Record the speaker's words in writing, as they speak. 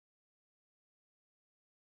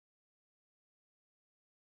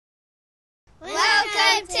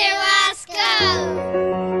Welcome to our school!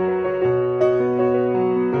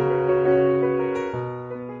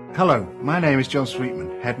 Hello, my name is John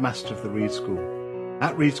Sweetman, Headmaster of the Reed School.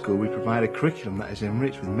 At Reed School we provide a curriculum that is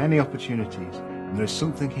enriched with many opportunities, and there is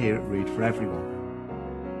something here at Reed for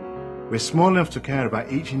everyone. We're small enough to care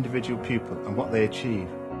about each individual pupil and what they achieve.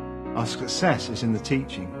 Our success is in the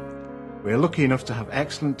teaching. We are lucky enough to have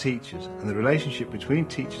excellent teachers, and the relationship between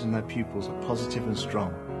teachers and their pupils are positive and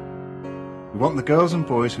strong. We want the girls and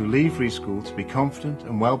boys who leave Reed School to be confident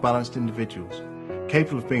and well-balanced individuals,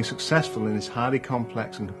 capable of being successful in this highly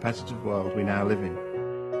complex and competitive world we now live in.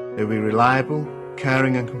 They will be reliable,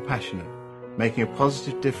 caring and compassionate, making a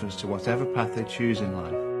positive difference to whatever path they choose in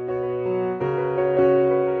life.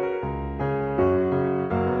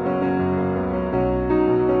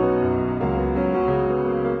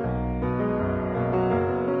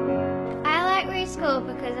 I like Reed School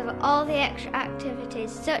because of all the extra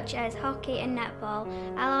activities such as hockey and netball.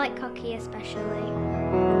 I like hockey especially.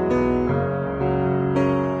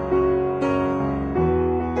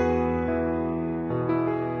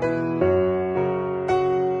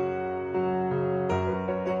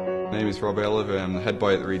 My name is Rob Oliver. I'm the head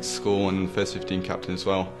boy at the Reed School and the first 15 captain as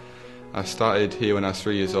well. I started here when I was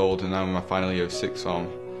 3 years old, and now I'm in my final year of sixth form.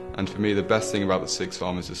 And for me, the best thing about the sixth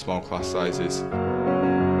form is the small class sizes.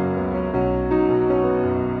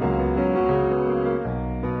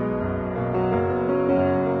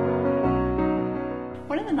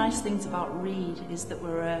 One of the nice things about Reed is that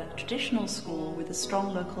we're a traditional school with a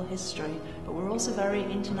strong local history, but we're also very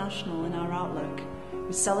international in our outlook.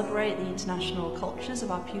 We celebrate the international cultures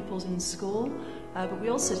of our pupils in school, but we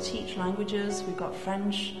also teach languages. We've got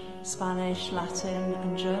French, Spanish, Latin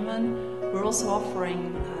and German. We're also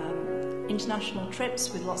offering international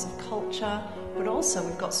trips with lots of culture, but also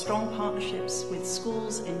we've got strong partnerships with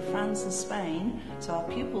schools in France and Spain, so our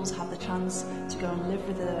pupils have the chance to go and live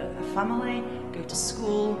with a family, go to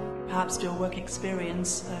school, perhaps do a work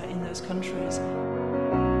experience in those countries.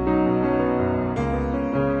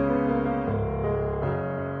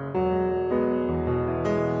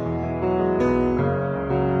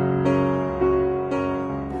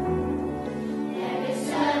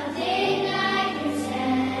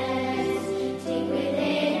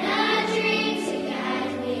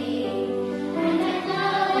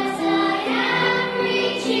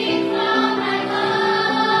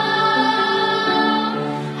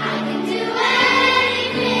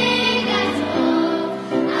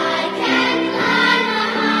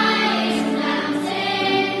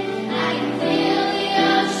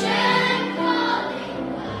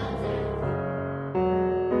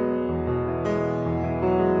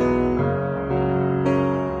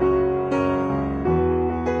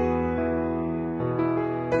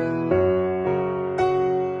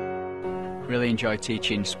 Really enjoy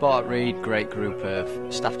teaching sport at Reed, great group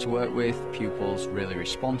of staff to work with, pupils really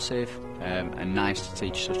responsive, and nice to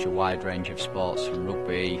teach such a wide range of sports from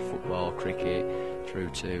rugby, football, cricket, through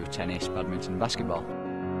to tennis, badminton and basketball.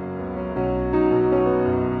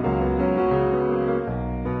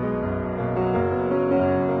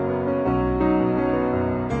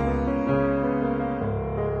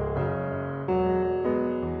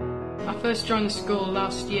 I first joined the school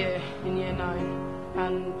last year in Year 9.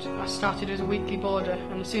 And I started as a weekly boarder,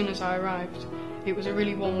 and as soon as I arrived it was a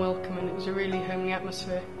really warm welcome and it was a really homely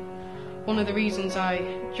atmosphere. One of the reasons I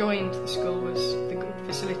joined the school was the good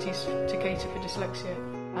facilities to cater for dyslexia,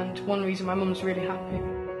 and one reason my mum's really happy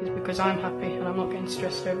is because I'm happy and I'm not getting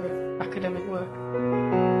stressed over academic work.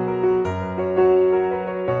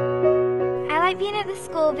 I like being at the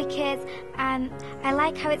school because I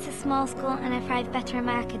like how it's a small school and I thrive better in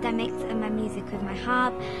my academics and my music with my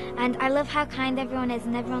harp, and I love how kind everyone is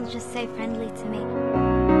and everyone's just so friendly to me.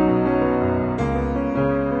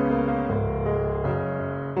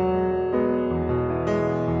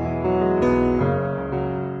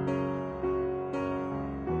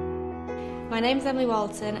 My name's Emily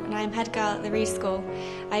Walton and I'm head girl at the Reed School.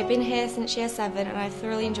 I've been here since year 7 and I've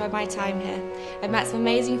thoroughly enjoyed my time here. I've met some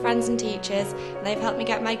amazing friends and teachers, and they've helped me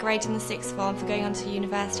get my grade in the sixth form for going on to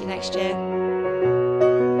university next year.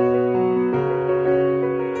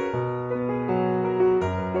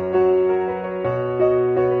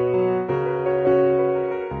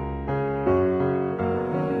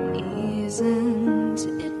 Isn't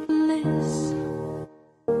it bliss?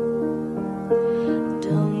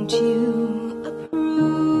 Don't you approve?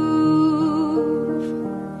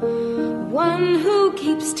 One who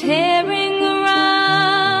keeps tearing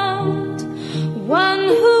around, one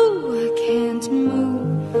who can't move.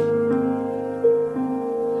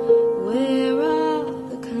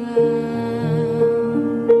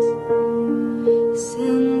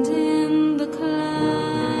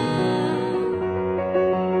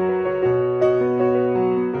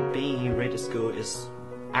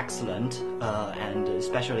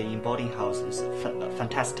 especially in boarding houses, a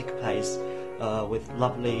fantastic place with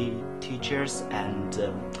lovely teachers and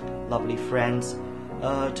lovely friends.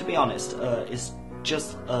 To be honest, it's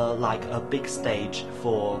just like a big stage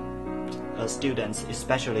for students,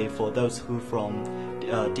 especially for those who from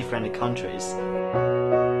different countries.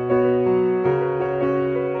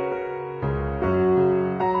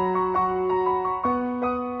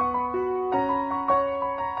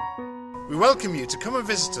 We welcome you to come and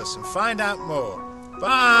visit us and find out more.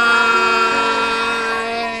 Bye!